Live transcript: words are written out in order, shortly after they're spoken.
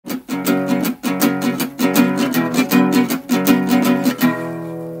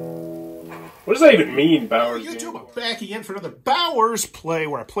does that even mean, Bowers? YouTube, I'm back again for another Bowers play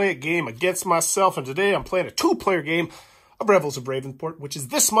where I play a game against myself, and today I'm playing a two-player game of Rebels of Ravenport, which is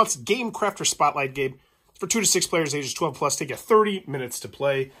this month's Gamecrafter Spotlight game. It's for 2 to 6 players, ages 12 plus. Take you 30 minutes to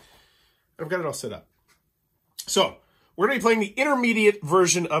play. I've got it all set up. So, we're going to be playing the intermediate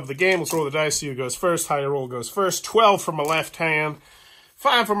version of the game. Let's roll the dice. See who goes first. Higher roll goes first. 12 from my left hand,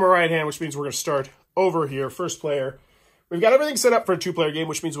 5 from my right hand, which means we're going to start over here. First player. We've got everything set up for a two-player game,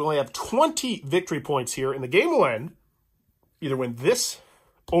 which means we only have 20 victory points here, and the game will end either when this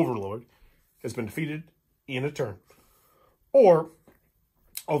overlord has been defeated in a turn, or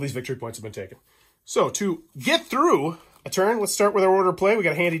all these victory points have been taken. So to get through a turn, let's start with our order of play. We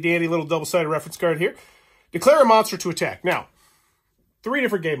got a handy-dandy little double-sided reference card here. Declare a monster to attack. Now, 3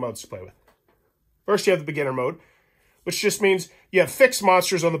 different game modes to play with. First, you have the beginner mode, which just means you have fixed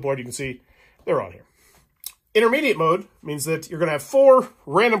monsters on the board. You can see they're on here. Intermediate mode means that you're going to have 4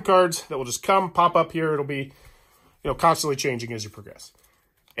 random cards that will just pop up here. It'll be, constantly changing as you progress.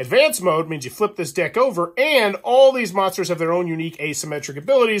 Advanced mode means you flip this deck over, and all these monsters have their own unique asymmetric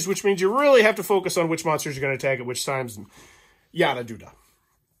abilities, which means you really have to focus on which monsters you're going to attack at which times, and yada-doo-da.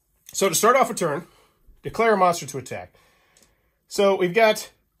 So to start off a turn, declare a monster to attack. So we've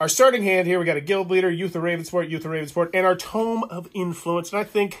got our starting hand here. We got a guild leader, Youth of Ravenport, and our Tome of Influence. And I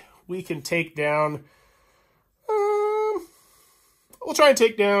think we can take down... we'll try and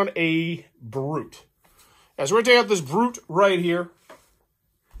take down a brute. So we're going to take out this brute right here.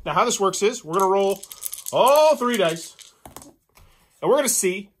 Now, how this works is we're going to roll all 3 dice, and we're going to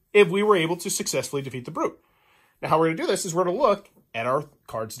see if we were able to successfully defeat the brute. Now, how we're going to do this is we're going to look at our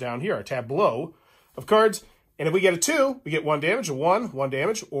cards down here, our tableau of cards, and if we get a 2, we get 1 damage, a 1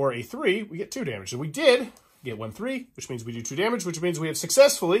 damage, or a 3, we get 2 damage. And we did get 1 3, which means we do 2 damage, which means we have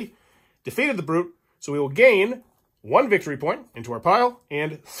successfully defeated the brute, so we will gain 1 victory point into our pile,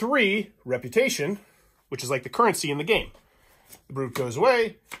 and 3 reputation, which is like the currency in the game. The brute goes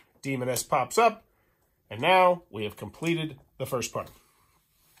away, Demoness pops up, and now we have completed the first part.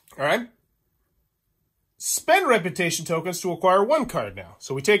 All right? Spend reputation tokens to acquire 1 card now.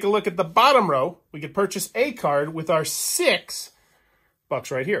 So we take a look at the bottom row. We could purchase a card with our $6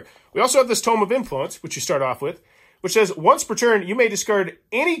 right here. We also have this Tome of Influence, which you start off with, which says once per turn, you may discard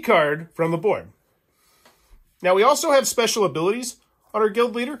any card from the board. Now, we also have special abilities on our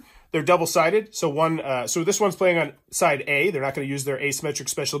guild leader. They're double-sided, so this one's playing on side A. They're not going to use their asymmetric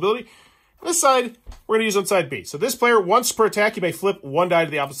special ability. And this side, we're going to use on side B. So this player, once per attack, you may flip 1 die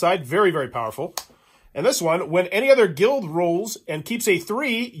to the opposite side. Very, very powerful. And this one, when any other guild rolls and keeps a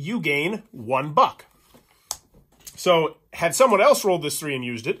 3, you gain $1. So had someone else rolled this 3 and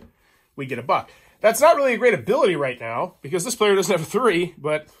used it, we get $1. That's not really a great ability right now, because this player doesn't have a 3,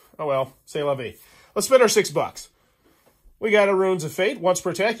 but, oh well, c'est la vie. Let's spend our $6. We got a Runes of Fate. Once per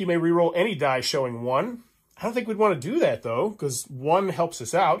attack, you may reroll any die showing 1. I don't think we'd want to do that, though, because 1 helps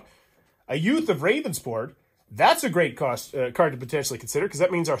us out. A Youth of Ravenport. That's a great card to potentially consider, because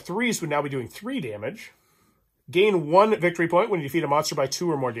that means our 3s would now be doing 3 damage. Gain 1 victory point when you defeat a monster by 2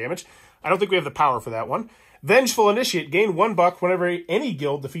 or more damage. I don't think we have the power for that one. Vengeful Initiate. Gain $1 whenever any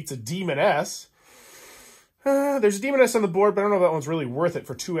guild defeats a Demoness. There's a Demoness on the board, but I don't know if that one's really worth it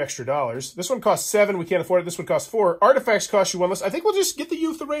for $2 extra. This one costs 7. We can't afford it. This one costs 4. Artifacts cost you 1 less. I think we'll just get the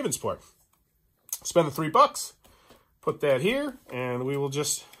Youth of Ravenport. Spend the $3. Put that here, and we will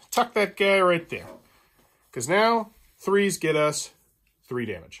just tuck that guy right there. Because now, 3s get us 3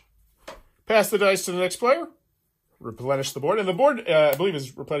 damage. Pass the dice to the next player. Replenish the board. And the board, I believe,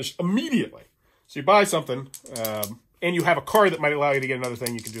 is replenished immediately. So you buy something, and you have a card that might allow you to get another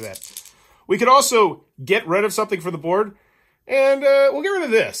thing. You can do that. We could also get rid of something from the board, and we'll get rid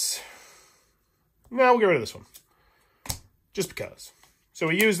of this. No, we'll get rid of this one. Just because. So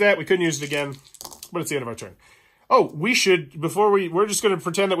we used that. We couldn't use it again, but it's the end of our turn. Oh, we should, we're just going to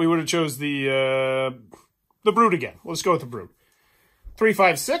pretend that we would have chose the brute again. We'll just go with the brute. 3,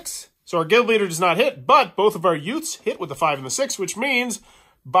 5, 6. So our guild leader does not hit, but both of our youths hit with the 5 and the 6, which means,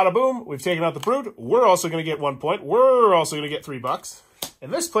 bada boom, we've taken out the brute. We're also going to get 1 point. We're also going to get $3.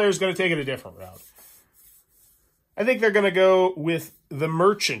 And this player is going to take it a different route. I think they're going to go with the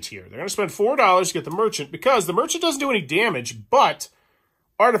merchant here. They're going to spend $4 to get the merchant, because the merchant doesn't do any damage, but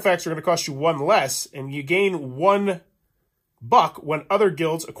artifacts are going to cost you 1 less, and you gain $1 when other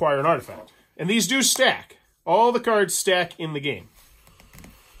guilds acquire an artifact. And these do stack. All the cards stack in the game.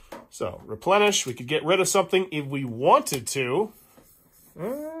 So, replenish. We could get rid of something if we wanted to.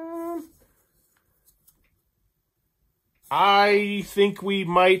 I think we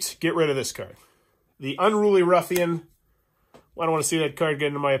might get rid of this card. The Unruly Ruffian. I don't want to see that card get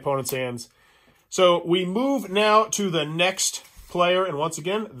into my opponent's hands. So we move now to the next player, and once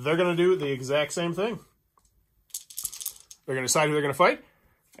again, they're going to do the exact same thing. They're going to decide who they're going to fight,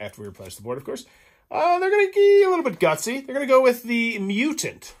 after we replenish the board, of course. They're going to be a little bit gutsy. They're going to go with the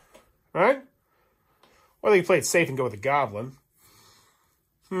mutant, right? Or they can play it safe and go with the goblin.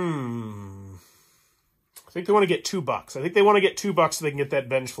 I think they want to get $2. I think they want to get $2 so they can get that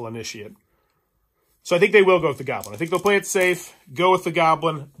Vengeful Initiate. So I think they will go with the goblin. I think they'll play it safe, go with the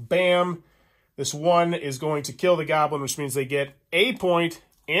goblin, bam. This 1 is going to kill the goblin, which means they get a point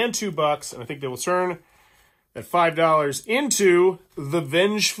and $2, and I think they will turn that $5 into the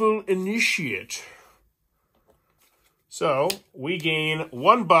Vengeful Initiate. So we gain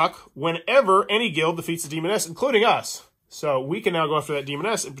 $1 whenever any guild defeats the Demoness, including us. So we can now go after that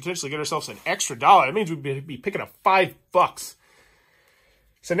Demoness and potentially get ourselves an extra $1. That means we'd be picking up $5.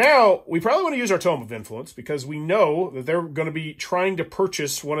 So now we probably want to use our Tome of Influence because we know that they're going to be trying to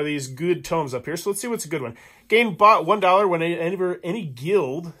purchase one of these good tomes up here. So let's see what's a good one. Gain $1 when any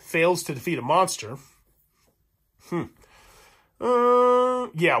guild fails to defeat a monster. Yeah,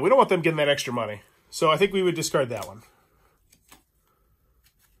 we don't want them getting that extra money. So I think we would discard that one.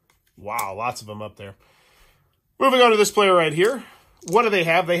 Wow, lots of them up there. Moving on to this player right here. What do they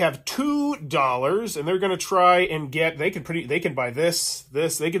have? They have $2, and they're going to try and get. They can buy this.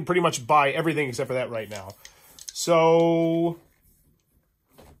 They can pretty much buy everything except for that right now. So,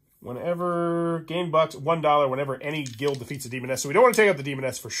 whenever gain bucks, $1 whenever any guild defeats a Demoness. So we don't want to take out the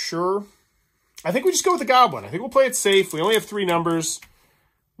Demoness for sure. I think we just go with the Goblin. I think we'll play it safe. We only have 3 numbers.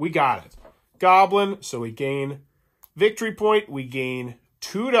 We got it. Goblin. So we gain victory point. We gain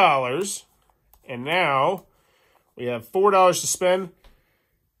 $2, and now we have $4 to spend.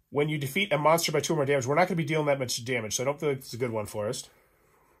 When you defeat a monster by 2 or more damage, we're not going to be dealing that much damage, so I don't think it's a good one for us.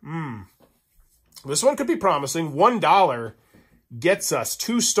 This one could be promising. $1 gets us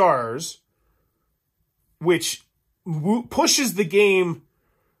 2 stars, which pushes the game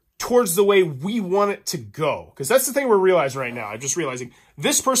towards the way we want it to go. Because that's the thing we're realizing right now. I'm just realizing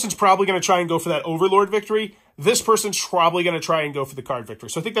this person's probably going to try and go for that Overlord victory. This person's probably going to try and go for the card victory.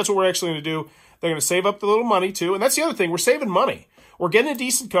 So I think that's what we're actually going to do. They're going to save up the little money, too. And that's the other thing. We're saving money. We're getting a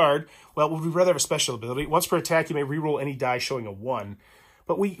decent card. Well, would we rather have a special ability? Once per attack, you may reroll any die showing a 1.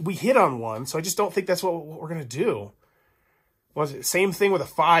 But we hit on 1, so I just don't think that's what we're going to do. Well, same thing with a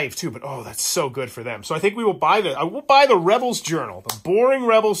 5, too. But, oh, that's so good for them. So I think we will buy I will buy the Rebels Journal. The boring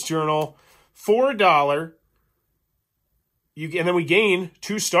Rebels Journal for $1. And then we gain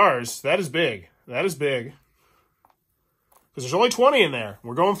 2 stars. That is big. That is big. Because there's only 20 in there.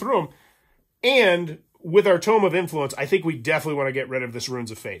 We're going through them. And with our Tome of Influence, I think we definitely want to get rid of this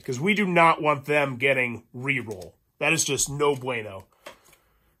Runes of Fate. Because we do not want them getting reroll. That is just no bueno.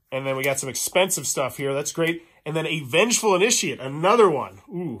 And then we got some expensive stuff here. That's great. And then a Vengeful Initiate. Another one.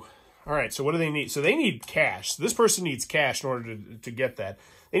 Ooh. All right, so what do they need? So they need cash. This person needs cash in order to get that.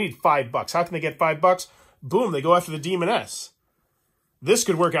 They need $5. How can they get $5? Boom, they go after the Demoness. This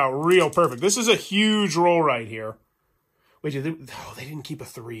could work out real perfect. This is a huge roll right here. Wait, they didn't keep a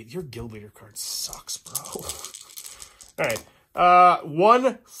 3. Your guild leader card sucks, bro. All right.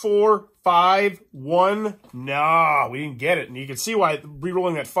 1, 4, 5, 1. Nah, we didn't get it. And you can see why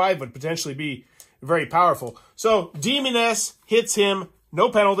rerolling that 5 would potentially be very powerful. So, Demoness hits him. No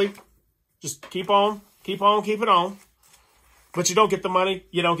penalty. Just keep it on. But you don't get the money.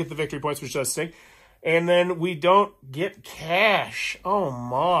 You don't get the victory points, which does stink. And then we don't get cash. Oh,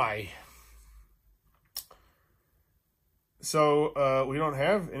 my. So, we don't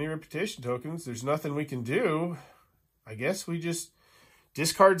have any reputation tokens. There's nothing we can do. I guess we just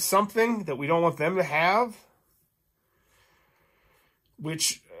discard something that we don't want them to have.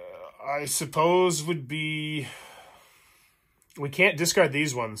 Which, I suppose would be... We can't discard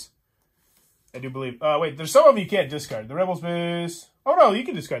these ones. I do believe... wait, there's some of them you can't discard. The Rebels base... Oh, no, you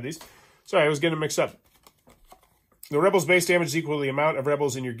can discard these. Sorry, I was getting mixed up. The Rebels base damage is equal to the amount of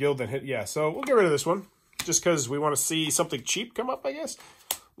Rebels in your guild that hit... Yeah, so we'll get rid of this one. Just because we want to see something cheap come up, I guess.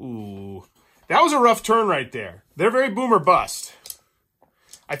 Ooh. That was a rough turn right there. They're very boom or bust.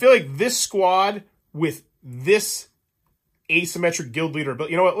 I feel like this squad with this asymmetric guild leader...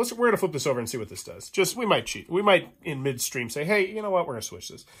 But you know what? We're going to flip this over and see what this does. Just, we might cheat. We might, in midstream, say, hey, you know what? We're going to switch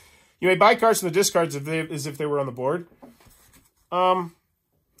this. You may buy cards from the discards as if they were on the board. Okay.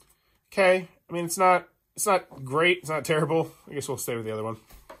 I mean, it's not great. It's not terrible. I guess we'll stay with the other one.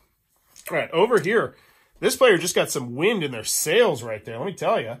 All right, over here. This player just got some wind in their sails right there, let me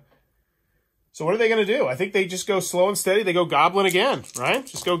tell you. So what are they going to do? I think they just go slow and steady. They go Goblin again, right?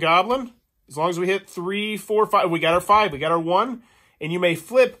 Just go Goblin. As long as we hit 3, 4, 5. We got our 5. We got our 1. And you may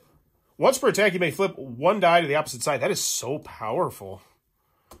flip. Once per attack, you may flip 1 die to the opposite side. That is so powerful.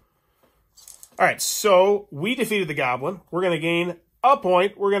 All All right, so we defeated the goblin. We're going to gain a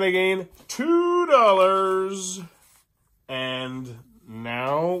point. We're going to gain $2. And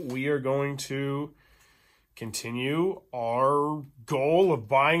now we are going to continue our goal of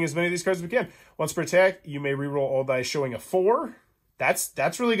buying as many of these cards as we can. Once per attack, you may reroll all dice showing a 4.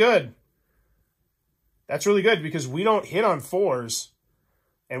 That's really good. That's really good because we don't hit on 4s.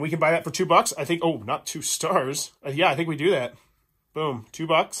 And we can buy that for $2. I think, oh, not 2 stars. Yeah, I think we do that. Boom,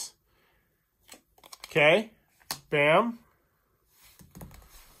 $2. Okay, bam.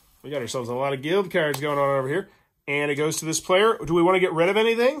 We got ourselves a lot of guild cards going on over here. And it goes to this player. Do we want to get rid of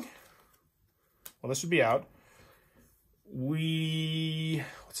anything? Well, this would be out.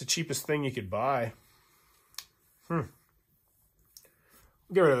 What's the cheapest thing you could buy? Get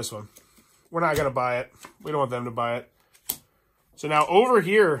rid of this one. We're not going to buy it. We don't want them to buy it. So now over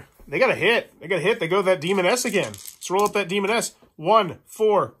here, they got a hit. They got a hit. They go to that Demon S again. Let's roll up that Demon S. 1,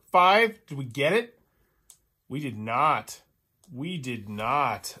 4, 5. Did we get it? We did not. We did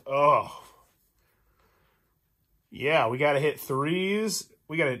not. Oh. Yeah, we got to hit 3s.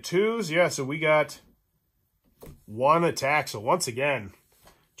 We got to hit 2s. Yeah, so we got 1 attack. So once again,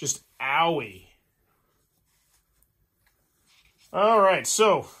 just owie. All right,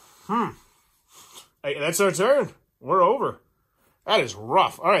 so, hey, that's our turn. We're over. That is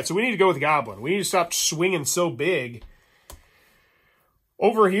rough. All right, so we need to go with Goblin. We need to stop swinging so big.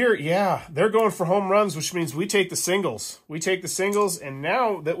 Over here, yeah, they're going for home runs, which means we take the singles. We take the singles, and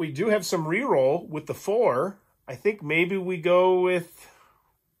now that we do have some reroll with the 4, I think maybe we go with...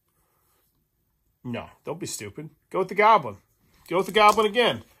 No, don't be stupid. Go with the Goblin. Go with the Goblin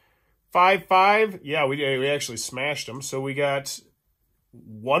again. 5, 5. Yeah, we actually smashed them. So we got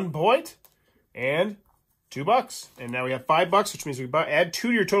 1 point and $2. And now we have $5, which means we add 2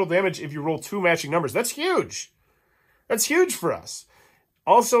 to your total damage if you roll 2 matching numbers. That's huge. That's huge for us.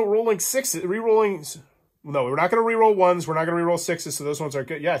 Also, rolling 6s, re-rolling... No, we're not going to re-roll 1s. We're not going to re-roll 6s, so those ones are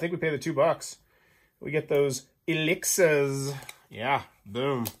good. Yeah, I think we pay the $2. We get those elixirs. Yeah,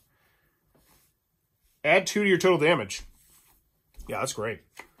 boom. Add 2 to your total damage. Yeah, that's great.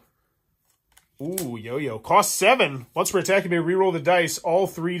 Ooh, yo-yo. Cost 7. Once per attack, you may re-roll the dice, all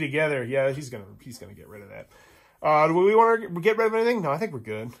 3 together. Yeah, he's gonna get rid of that. Do we want to get rid of anything? No, I think we're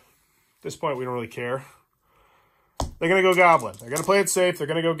good. At this point, we don't really care. They're going to go Goblin. They're going to play it safe. They're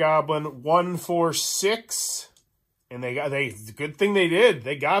going to go Goblin. 1, 4, 6. And good thing they did.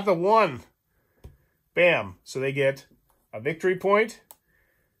 They got the 1. Bam. So they get a victory point.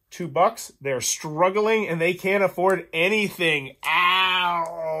 $2. They're struggling and they can't afford anything.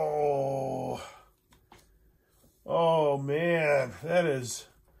 Ow. Oh, man. That's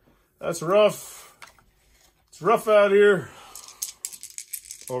rough. It's rough out here.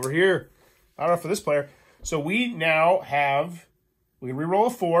 Over here. Not rough for this player. So we now have, we can reroll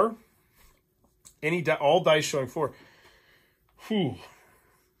a 4. All dice showing 4. Whew.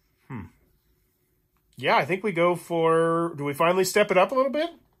 Yeah, I think we go for, do we finally step it up a little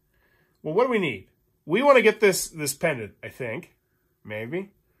bit? Well, what do we need? We want to get this pendant, I think. Maybe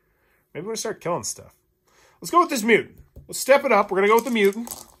we're going to start killing stuff. Let's go with this mutant. Let's step it up. We're going to go with the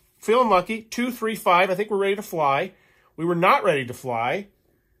mutant. Feeling lucky. 2, 3, 5. I think we're ready to fly. We were not ready to fly.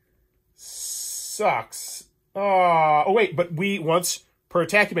 Sucks. Oh, wait, but once per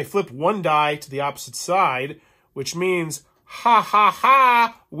attack, you may flip 1 die to the opposite side, which means, ha, ha,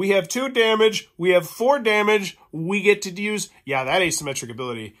 ha, we have 2 damage, we have 4 damage, we get to use, yeah, that asymmetric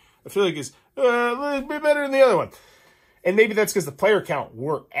ability, I feel like is a little bit better than the other one. And maybe that's because the player count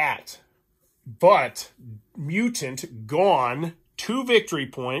we're at. But, mutant, gone, 2 victory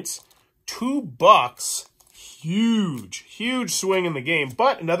points, $2, huge swing in the game.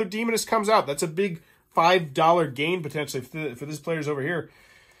 But another Demoness comes out. That's a big $5 gain potentially for this player's over here.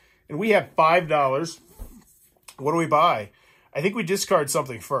 And we have $5. What do we buy? I think we discard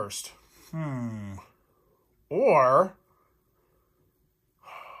something first. Or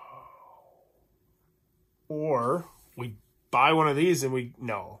we buy one of these and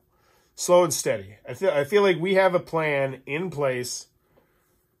no. Slow and steady. I feel like we have a plan in place.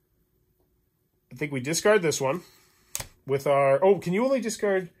 I think we discard this one with our... Oh, can you only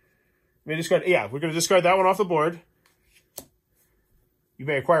discard... Yeah, we're going to discard that one off the board. You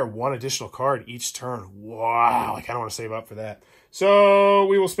may acquire 1 additional card each turn. Wow, I kind of want to save up for that. So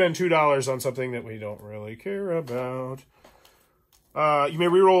we will spend $2 on something that we don't really care about. You may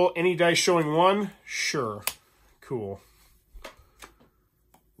reroll any dice showing 1. Sure. Cool.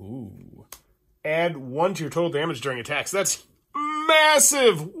 Ooh. Add 1 to your total damage during attacks. That's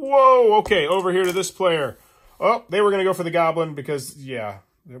massive. Whoa. Okay, over here to this player. Oh, they were going to go for the Goblin because, yeah.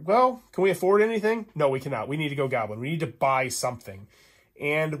 Well, can we afford anything? No, we cannot. We need to go Goblin. We need to buy something.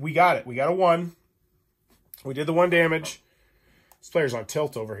 And we got it. We got a 1. We did the 1 damage. This player's on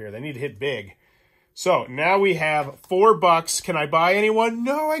tilt over here. They need to hit big. So now we have $4. Can I buy anyone?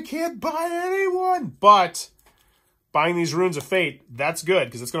 No, I can't buy anyone. But buying these Runes of Fate, that's good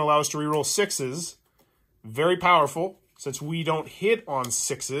because it's going to allow us to reroll 6s. Very powerful since we don't hit on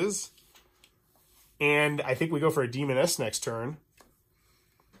 6s. And I think we go for a Demoness next turn.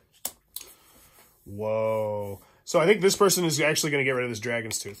 Whoa. So I think this person is actually going to get rid of this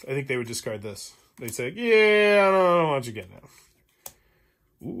Dragon's Tooth. I think they would discard this. They'd say, yeah, I don't know what you get now.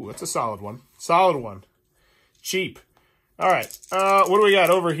 Ooh, that's a solid one. Solid one. Cheap. All right. What do we got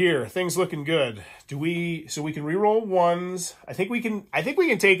over here? Things looking good. So we can reroll 1s. I think we can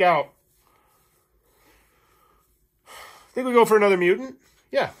take out. I think we go for another mutant.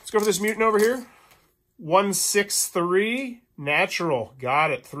 Yeah, let's go for this mutant over here. 1/6/3 natural.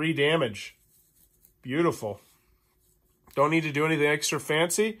 Got it. 3 damage. Beautiful. Don't need to do anything extra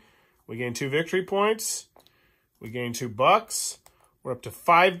fancy. We gain 2 victory points. We gain $2. We're up to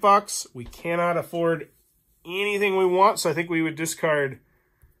 $5. We cannot afford anything we want, so I think we would discard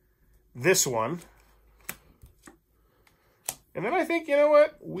this one. And then I think, you know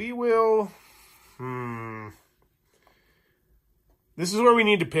what? We will... This is where we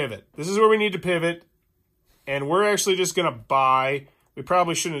need to pivot. This is where we need to pivot. And we're actually just going to buy... We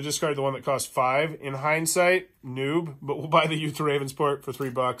probably shouldn't have discarded the one that cost 5. In hindsight, noob. But we'll buy the Youth of Ravenport for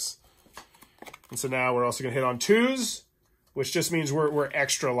 $3. And so now we're also going to hit on 2s, which just means we're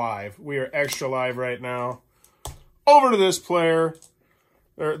extra live. We are extra live right now. Over to this player.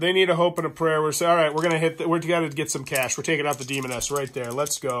 They need a hope and a prayer. We're saying, all right, we're going to hit... We're got to get some cash. We're taking out the Demoness right there.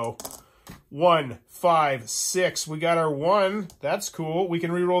 Let's go. 1, 5, 6. We got our 1. That's cool. We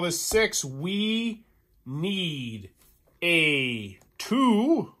can reroll this 6. We need a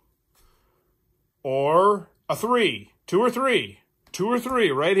 2 or a 3. 2 or 3. 2 or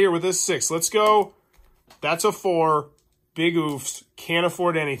 3 right here with this 6. Let's go. That's a 4. Big oofs. Can't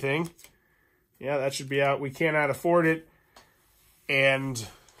afford anything. Yeah, that should be out. We cannot afford it. And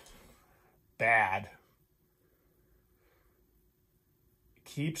bad.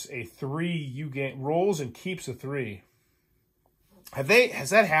 Keeps a 3. You get rolls and keeps a 3. Has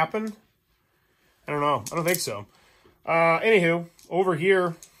that happened? I don't know. I don't think so. Anywho, over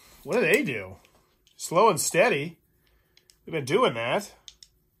here, what do they do? Slow and steady. We've been doing that.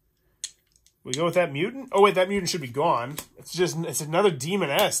 We go with that mutant? Oh, wait, that mutant should be gone. It's another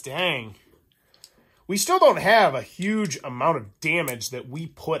Demoness. Dang. We still don't have a huge amount of damage that we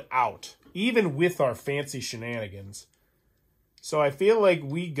put out, even with our fancy shenanigans. So I feel like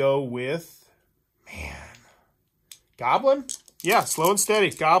we go with, man, Goblin? Yeah, slow and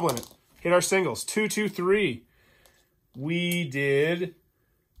steady. Goblin it. Hit our singles. 2, 2, 3. We did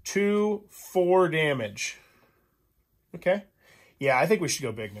 2, 4 damage. Okay. Yeah, I think we should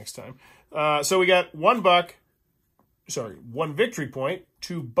go big next time. So we got $1. Sorry, 1 victory point.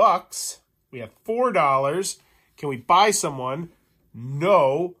 $2. We have $4. Can we buy someone?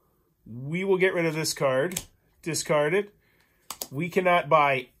 No. We will get rid of this card. Discard it. We cannot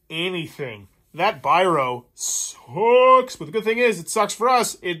buy anything. That Biro sucks. But the good thing is, it sucks for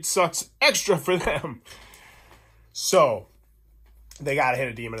us. It sucks extra for them. So, they got to hit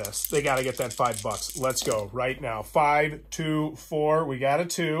a Demoness. They got to get that $5. Let's go right now. 5, 2, 4. We got a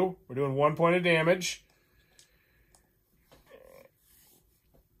 2. We're doing 1 point of damage.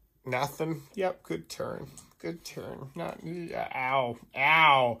 Nothing. Yep, good turn. Good turn. Not. Ow.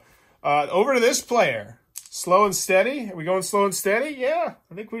 Ow. Over to this player. Slow and steady. Are we going slow and steady? Yeah,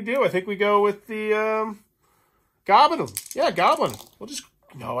 I think we do. I think we go with the Goblin. Yeah, Goblin. We'll just...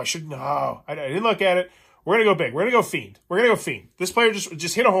 No, I should... No. I didn't look at it. We're going to go big. We're going to go Fiend. We're going to go Fiend. This player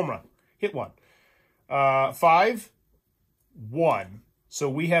just hit a home run. Hit 1. 5, 1. So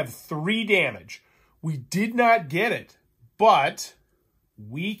we have 3 damage. We did not get it, but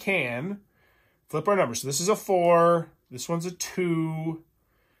we can flip our numbers. So this is a 4. This one's a 2.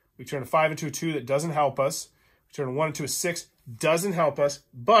 We turn a 5 into a 2. That doesn't help us. We turn a 1 into a 6. Doesn't help us.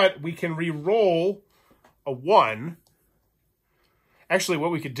 But we can re-roll a 1. Actually,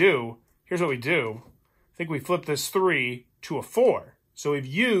 what we could do, here's what we do. I think we flip this 3 to a 4. So we've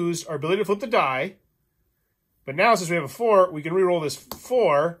used our ability to flip the die. But now, since we have a 4, we can re-roll this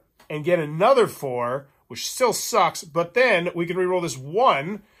 4 and get another 4, which still sucks. But then we can re-roll this 1,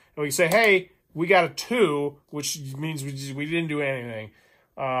 and we can say, hey, we got a 2, which means we didn't do anything.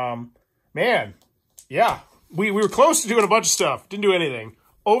 Man, yeah. We were close to doing a bunch of stuff. Didn't do anything.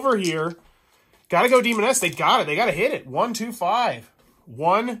 Over here, got to go Demoness. They got it. They got to hit it. 1, 2, 5.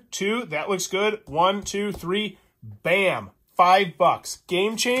 1, 2. That looks good. 1, 2, 3. Bam. $5.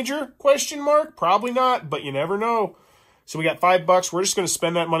 Game changer? Question mark? Probably not, but you never know. So we got $5. We're just going to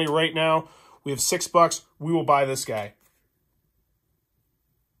spend that money right now. We have $6. We will buy this guy.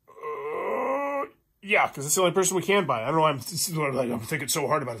 Yeah, because it's the only person we can buy. I don't know why I'm thinking so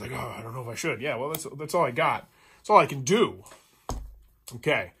hard about it. Like, oh, I don't know if I should. Yeah, well, that's all I got. That's all I can do.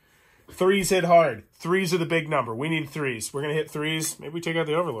 Okay. 3s hit hard. 3s are the big number. We need 3s. We're going to hit 3s. Maybe we take out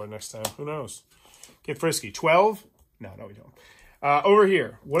the Overlord next time. Who knows? Get frisky. 12? No, we don't. Over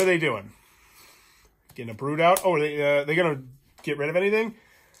here, what are they doing? Getting a Brute out? Oh, are they going to get rid of anything?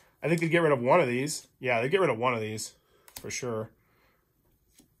 I think they get rid of one of these. Yeah, they get rid of one of these. For sure.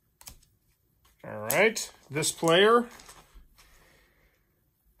 All right, this player.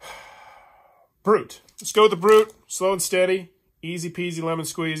 Brute. Let's go with the Brute. Slow and steady. Easy peasy lemon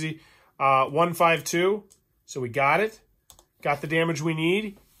squeezy. 152. So we got it. Got the damage we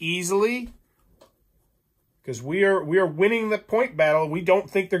need easily. Because we are winning the point battle. We don't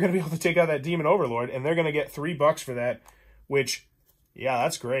think they're going to be able to take out that Demon Overlord. And they're going to get $3 for that. Which, yeah,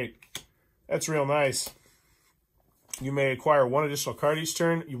 that's great. That's real nice. You may acquire 1 additional card each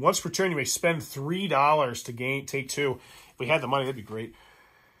turn. Once per turn, you may spend $3 to take 2. If we had the money, that'd be great.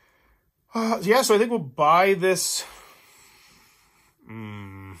 Yeah, so I think we'll buy this.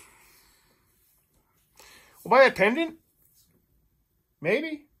 We'll buy that pendant?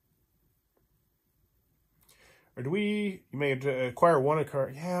 Maybe? Or do we... You may acquire 1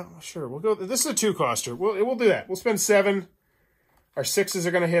 card. Yeah, sure. We'll go... This is a 2-coster. We'll do that. We'll spend 7. Our 6s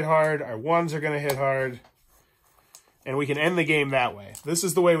are going to hit hard. Our 1s are going to hit hard. And we can end the game that way. This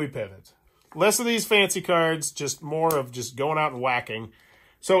is the way we pivot. Less of these fancy cards, just more of just going out and whacking.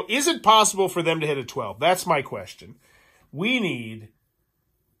 So is it possible for them to hit a 12? That's my question. We need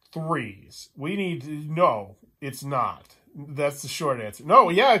 3s. No, it's not. That's the short answer. No,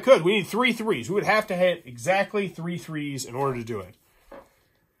 yeah, it could. We need 3 3s. We would have to hit exactly 3 3s in order to do it.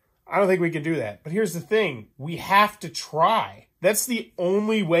 I don't think we can do that. But here's the thing. We have to try. That's the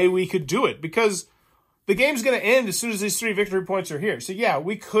only way we could do it. Because the game's going to end as soon as these 3 victory points are here. So, yeah,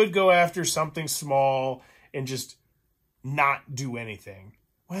 we could go after something small and just not do anything.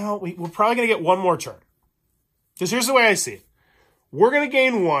 Well, we're probably going to get 1 more turn. Because here's the way I see it. We're going to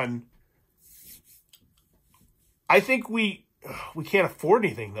gain 1. I think we can't afford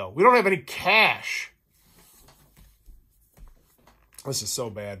anything, though. We don't have any cash. This is so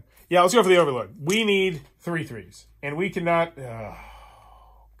bad. Yeah, let's go for the Overlord. We need 3 3s. And we cannot...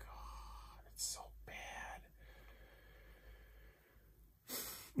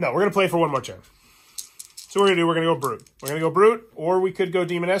 No, we're going to play for 1 more turn. So what we're going to do, we're going to go Brute. We're going to go Brute, or we could go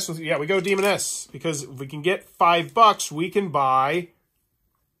Demon S. Yeah, we go Demon S. Because if we can get $5, we can buy...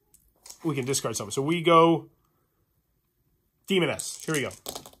 We can discard something. So we go Demon S. Here we go.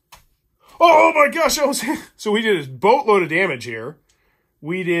 Oh my gosh! So we did a boatload of damage here.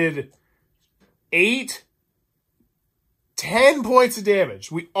 We did 8, 10 points of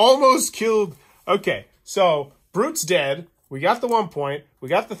damage. We almost killed... Okay, so Brute's dead. We got the 1 point. We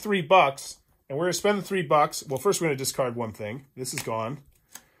got the $3. And we're going to spend the $3. Well, first we're going to discard one thing. This is gone.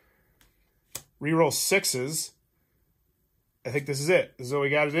 Reroll 6s. I think this is it. This is what we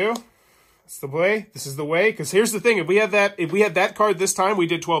got to do. That's the way. This is the way. Because here's the thing. If we had that card this time, we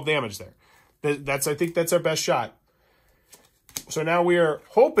did 12 damage there. I think that's our best shot. So now we are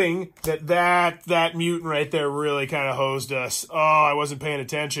hoping that mutant right there really kind of hosed us. Oh, I wasn't paying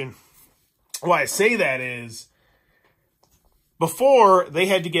attention. Why I say that is... Before, they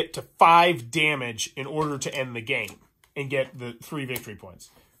had to get to 5 damage in order to end the game and get the 3 victory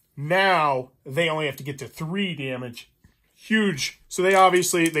points. Now, they only have to get to 3 damage. Huge. So they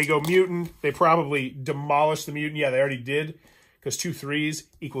go mutant. They probably demolish the mutant. Yeah, they already did. Because 2 3s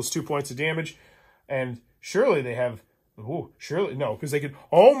equals 2 points of damage. And surely they have... Oh, surely... No, because they could...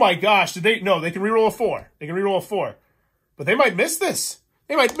 Oh my gosh, did they... No, they can reroll a 4. They can reroll a 4. But they might miss this.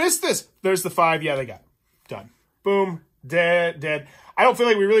 They might miss this. There's the 5. Yeah, they got it. Done. Boom. Dead. I don't feel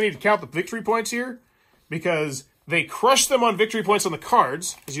like we really need to count the victory points here because they crush them on victory points on the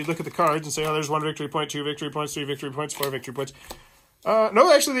cards. As you look at the cards and say, oh, there's 1 victory point, 2 victory points, 3 victory points, 4 victory points.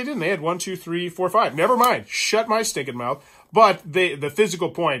 No, actually they didn't. They had 1, 2, 3, 4, 5. Never mind. Shut my stinking mouth. But the physical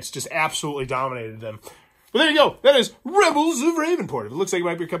points just absolutely dominated them. But there you go. That is Rebels of Ravenport. If it looks like it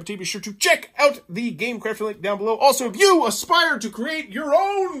might be your cup of tea, be sure to check out the Gamecrafter link down below. Also, if you aspire to create your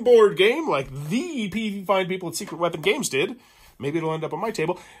own board game like the fine people at Secret Weapon Games did, maybe it'll end up on my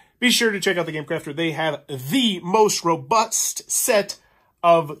table, be sure to check out the Gamecrafter. They have the most robust set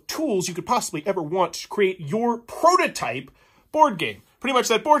of tools you could possibly ever want to create your prototype board game. Pretty much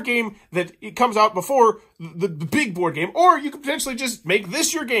that board game that it comes out before the big board game. Or you could potentially just make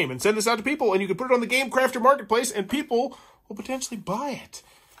this your game and send this out to people. And you can put it on the Gamecrafter Marketplace and people will potentially buy it.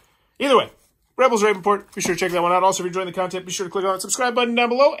 Either way, Rebels of Ravenport. Be sure to check that one out. Also, if you're enjoying the content, be sure to click on that subscribe button down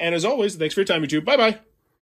below. And as always, thanks for your time, YouTube. Bye-bye.